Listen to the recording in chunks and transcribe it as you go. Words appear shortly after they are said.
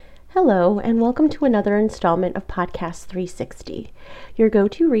Hello, and welcome to another installment of Podcast 360, your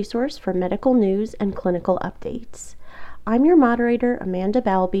go-to resource for medical news and clinical updates. I'm your moderator, Amanda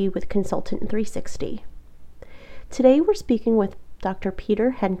Balby with Consultant 360. Today we're speaking with Dr.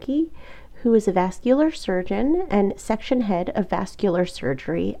 Peter Henke, who is a vascular surgeon and section head of vascular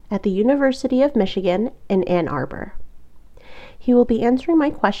surgery at the University of Michigan in Ann Arbor. He will be answering my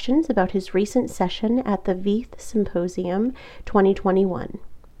questions about his recent session at the VEITH Symposium 2021.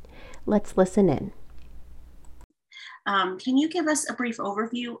 Let's listen in. Can you give us a brief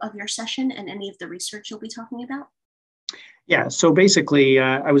overview of your session and any of the research you'll be talking about? Yeah, so basically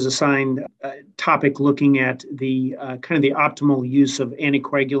I was assigned a topic looking at the kind of the optimal use of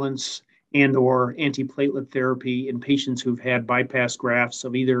anticoagulants and or antiplatelet therapy in patients who've had bypass grafts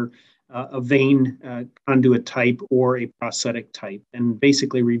of either a vein conduit type or a prosthetic type, and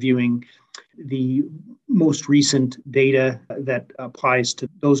basically reviewing the most recent data that applies to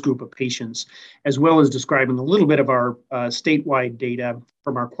those group of patients, as well as describing a little bit of our statewide data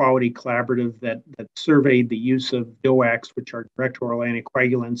from our quality collaborative that surveyed the use of DOACs, which are direct oral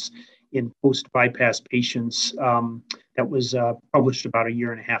anticoagulants, in post-bypass patients. That was published about a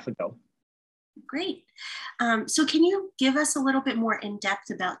year and a half ago. Great. So can you give us a little bit more in depth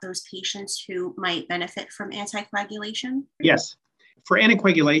about those patients who might benefit from anticoagulation? Yes. For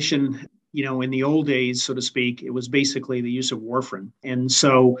anticoagulation, in the old days, so to speak, it was basically the use of warfarin. And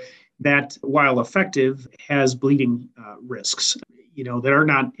so that, while effective, has bleeding risks, that are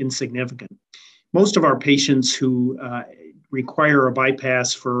not insignificant. Most of our patients who require a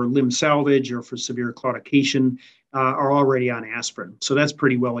bypass for limb salvage or for severe claudication are already on aspirin. So that's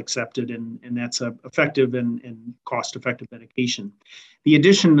pretty well accepted, and that's a effective and cost-effective medication. The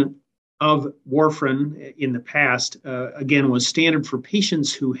addition of warfarin in the past, again, was standard for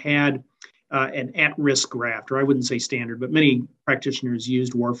patients who had an at-risk graft, or I wouldn't say standard, but many practitioners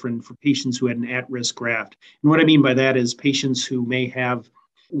used warfarin for patients who had an at-risk graft. And what I mean by that is patients who may have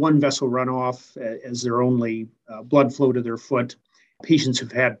one vessel runoff as their only blood flow to their foot, patients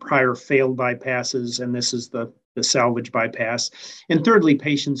who've had prior failed bypasses, and this is the salvage bypass. And thirdly,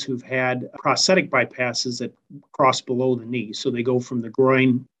 patients who've had prosthetic bypasses that cross below the knee. So they go from the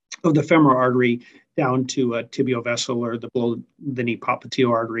groin of the femoral artery down to a tibial vessel or the below the knee popliteal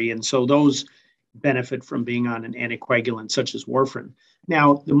artery. And so those benefit from being on an anticoagulant such as warfarin.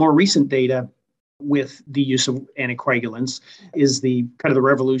 Now, the more recent data with the use of anticoagulants is the kind of the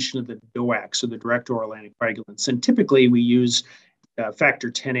revolution of the DOACs, so the direct oral anticoagulants. And typically we use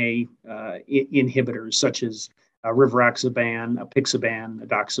factor 10A inhibitors such as rivaroxaban, apixaban,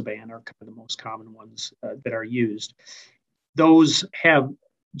 edoxaban are kind of the most common ones that are used. Those have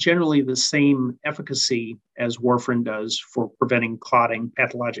generally the same efficacy as warfarin does for preventing clotting,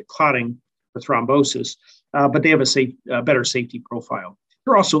 pathologic clotting or thrombosis, but they have a better safety profile.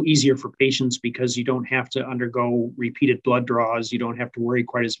 They're also easier for patients because you don't have to undergo repeated blood draws. You don't have to worry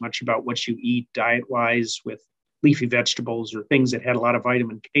quite as much about what you eat diet-wise with leafy vegetables or things that had a lot of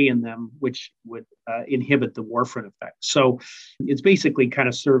vitamin K in them, which would inhibit the warfarin effect. So it's basically kind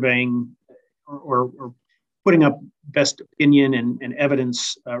of surveying or putting up best opinion and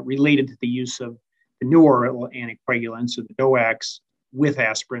evidence related to the use of the new oral anticoagulants, or the DOACs, with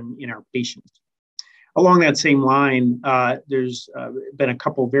aspirin in our patients. Along that same line, there's been a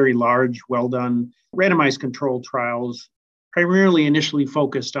couple very large, well-done randomized controlled trials, primarily initially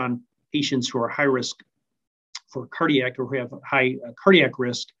focused on patients who are high risk for cardiac or who have high cardiac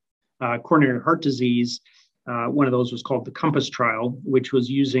risk, coronary heart disease. One of those was called the COMPASS trial, which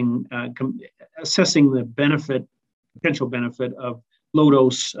was using assessing the potential benefit of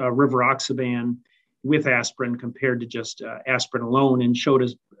low-dose rivaroxaban with aspirin compared to just aspirin alone, and showed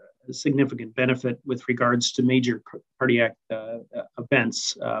us a significant benefit with regards to major cardiac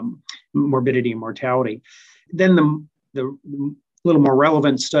events, morbidity and mortality. Then the little more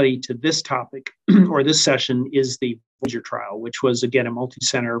relevant study to this topic or this session is the Voyager trial, which was, again, a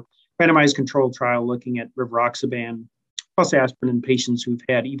multi-center randomized controlled trial looking at rivaroxaban plus aspirin in patients who've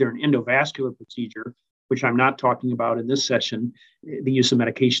had either an endovascular procedure, which I'm not talking about in this session, the use of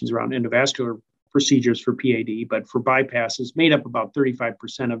medications around endovascular procedures for PAD, but for bypasses, made up about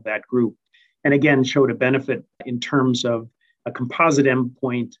 35% of that group. And again, showed a benefit in terms of a composite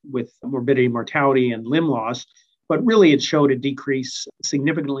endpoint with morbidity, mortality, and limb loss. But really, it showed a decrease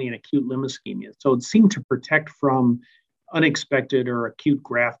significantly in acute limb ischemia. So it seemed to protect from unexpected or acute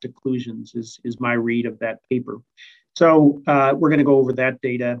graft occlusions is my read of that paper. So we're going to go over that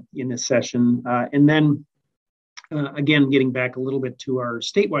data in this session. And then, again, getting back a little bit to our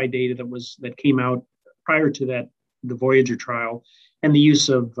statewide data that came out prior to that, the Voyager trial, and the use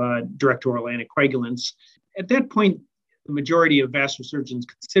of direct oral anticoagulants. At that point, The majority of vascular surgeons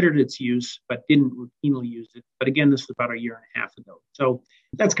considered its use, but didn't routinely use it. But again, this was about a year and a half ago. So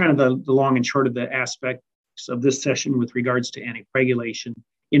that's kind of the long and short of the aspects of this session with regards to anticoagulation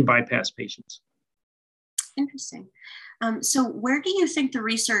in bypass patients. Interesting. So where do you think the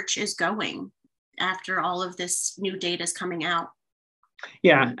research is going after all of this new data is coming out?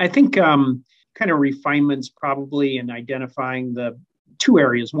 Yeah, I think kind of refinements probably in identifying the two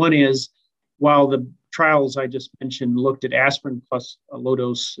areas. One is, while the trials I just mentioned looked at aspirin plus a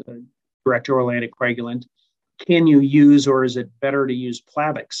low-dose direct oral anticoagulant, can you use, or is it better to use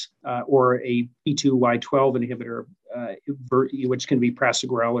Plavix or a P2Y12 inhibitor, which can be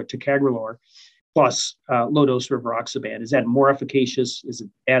prasugrel or ticagrelor, plus low-dose rivaroxaban? Is that more efficacious? Is it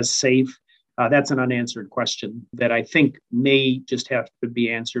as safe? That's an unanswered question that I think may just have to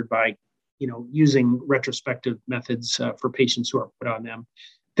be answered by, using retrospective methods for patients who are put on them.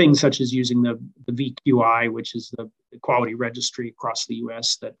 Things such as using the VQI, which is the quality registry across the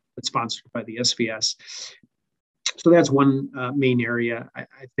U.S. that's sponsored by the SVS. So that's one main area, I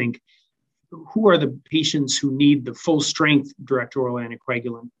think. Who are the patients who need the full strength direct oral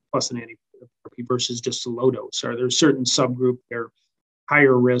anticoagulant plus an antitherapy versus just a low dose? Are there a certain subgroup that are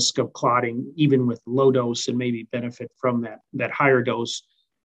higher risk of clotting, even with low dose, and maybe benefit from that higher dose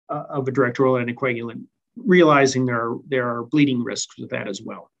of a direct oral anticoagulant, realizing there are bleeding risks with that as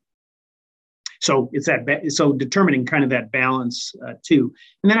well. So it's so determining kind of that balance too.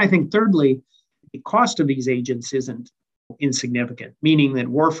 And then I think thirdly, the cost of these agents isn't insignificant, meaning that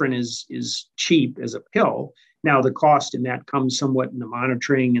warfarin is cheap as a pill. Now the cost in that comes somewhat in the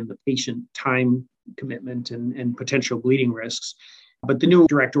monitoring and the patient time commitment and potential bleeding risks. But the new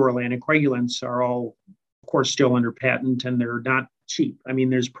direct oral anticoagulants are all, of course, still under patent, and they're not cheap. I mean,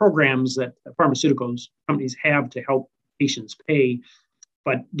 there's programs that pharmaceuticals companies have to help patients pay,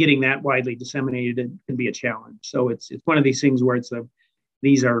 but getting that widely disseminated can be a challenge. So it's one of these things where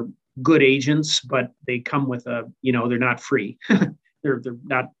these are good agents, but they come with they're not free. they're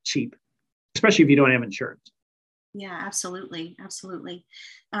not cheap, especially if you don't have insurance. Yeah, absolutely. Absolutely.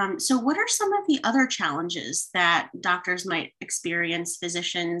 So what are some of the other challenges that doctors might experience,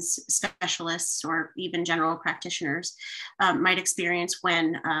 physicians, specialists, or even general practitioners might experience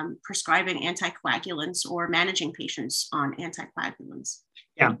when prescribing anticoagulants or managing patients on anticoagulants?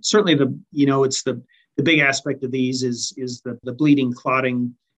 Yeah, certainly it's the big aspect of these is the bleeding,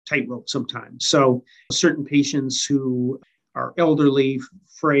 clotting tightrope sometimes. So certain patients who are elderly,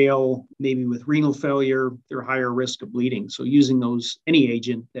 frail, maybe with renal failure, they're higher risk of bleeding. So using any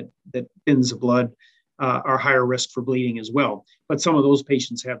agent that thins the blood are higher risk for bleeding as well. But some of those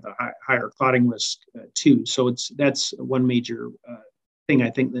patients have the higher clotting risk too. So that's one major thing I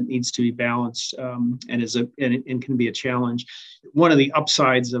think that needs to be balanced and can be a challenge. One of the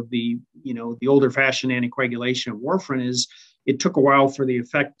upsides of the older-fashioned anticoagulation of warfarin is it took a while for the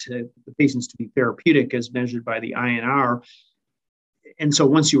effect to the patients to be therapeutic as measured by the INR. And so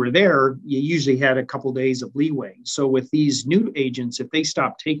once you were there, you usually had a couple of days of leeway. So with these new agents, if they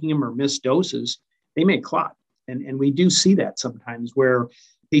stop taking them or miss doses, they may clot. And we do see that sometimes where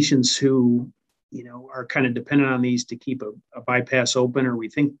patients who, are kind of dependent on these to keep a bypass open, or we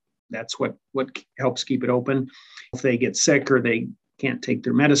think that's what helps keep it open. If they get sick or they can't take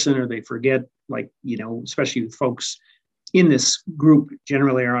their medicine or they forget, especially with folks in this group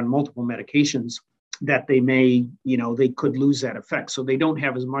generally are on multiple medications, that they may, they could lose that effect. So they don't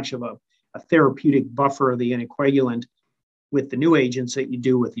have as much of a therapeutic buffer of the anticoagulant with the new agents that you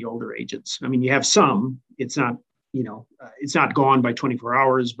do with the older agents. I mean, you have some, it's not gone by 24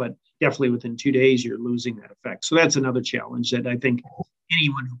 hours, but definitely within 2 days, you're losing that effect. So that's another challenge that I think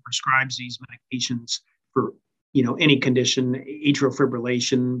anyone who prescribes these medications for any condition, atrial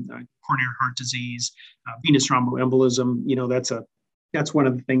fibrillation, coronary heart disease, venous thromboembolism, that's one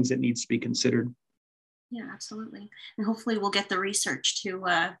of the things that needs to be considered. Yeah, absolutely. And hopefully we'll get the research to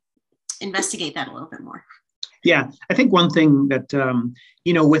investigate that a little bit more. Yeah, I think one thing that,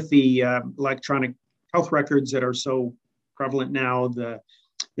 with the electronic health records that are so prevalent now, the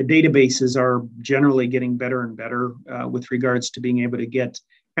databases are generally getting better and better with regards to being able to get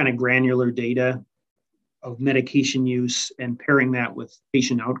kind of granular data of medication use and pairing that with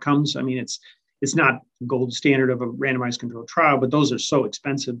patient outcomes. I mean, it's not gold standard of a randomized controlled trial, but those are so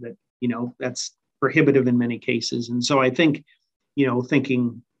expensive that, that's prohibitive in many cases. And so I think,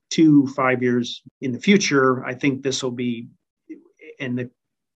 thinking 2-5 years in the future, I think this will be, and the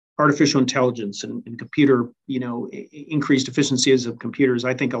artificial intelligence and computer, increased efficiencies of computers,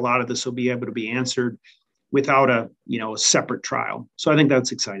 I think a lot of this will be able to be answered without a separate trial. So I think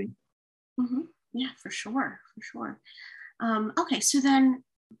that's exciting. Mm-hmm. Yeah, for sure. Okay, so then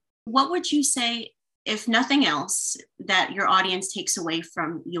what would you say if nothing else, that your audience takes away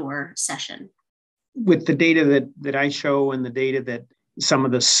from your session? With the data that I show and the data that some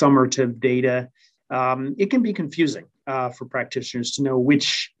of the summative data, it can be confusing for practitioners to know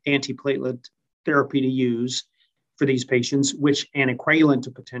which antiplatelet therapy to use for these patients, which anticoagulant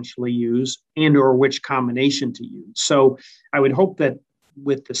to potentially use, and or which combination to use. So I would hope that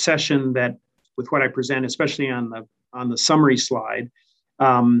with the session, that with what I present, especially on the summary slide,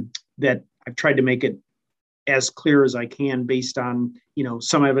 that I've tried to make it as clear as I can based on,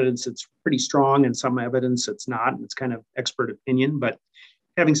 some evidence that's pretty strong and some evidence that's not. It's kind of expert opinion. But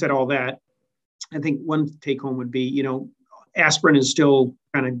having said all that, I think one take home would be, aspirin is still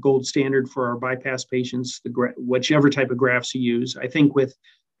kind of gold standard for our bypass patients, whichever type of grafts you use. I think with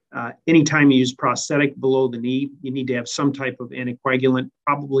anytime you use prosthetic below the knee, you need to have some type of anticoagulant,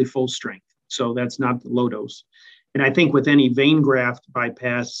 probably full strength. So that's not the low dose. And I think with any vein graft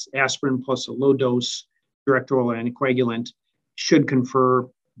bypass, aspirin plus a low dose direct oral anticoagulant should confer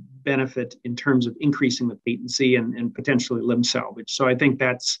benefit in terms of increasing the patency and potentially limb salvage. So I think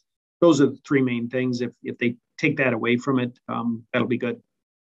those are the three main things. If they take that away from it, that'll be good.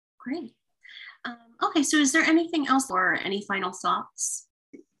 Great. Okay, so is there anything else or any final thoughts?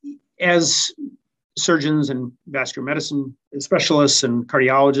 As surgeons and vascular medicine specialists and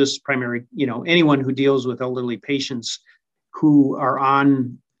cardiologists, primary, anyone who deals with elderly patients who are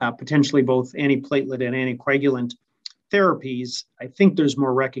on potentially both antiplatelet and anticoagulant therapies, I think there's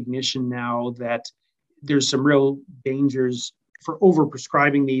more recognition now that there's some real dangers for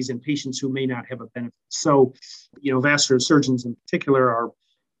overprescribing these in patients who may not have a benefit. So, vascular surgeons in particular are,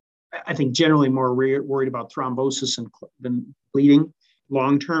 I think, generally more worried about thrombosis than bleeding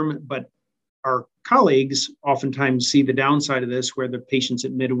long-term, but our colleagues oftentimes see the downside of this where the patient's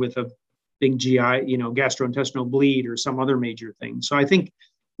admitted with a big GI, gastrointestinal bleed or some other major thing. So I think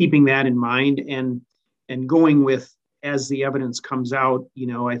keeping that in mind and going with, as the evidence comes out,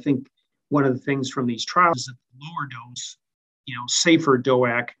 I think one of the things from these trials is that the lower dose, safer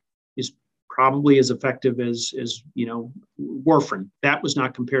DOAC is probably as effective as warfarin. That was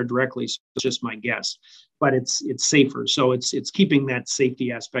not compared directly, so it's just my guess, but it's safer. So it's keeping that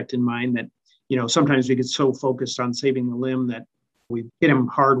safety aspect in mind that, sometimes we get so focused on saving the limb that we hit them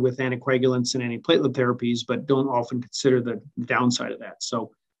hard with anticoagulants and antiplatelet therapies, but don't often consider the downside of that.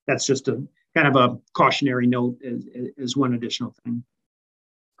 So that's just a kind of a cautionary note as one additional thing.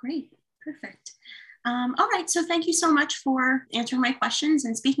 Great, perfect. All right, so thank you so much for answering my questions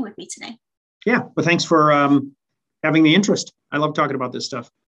and speaking with me today. Yeah, well, thanks for having the interest. I love talking about this stuff.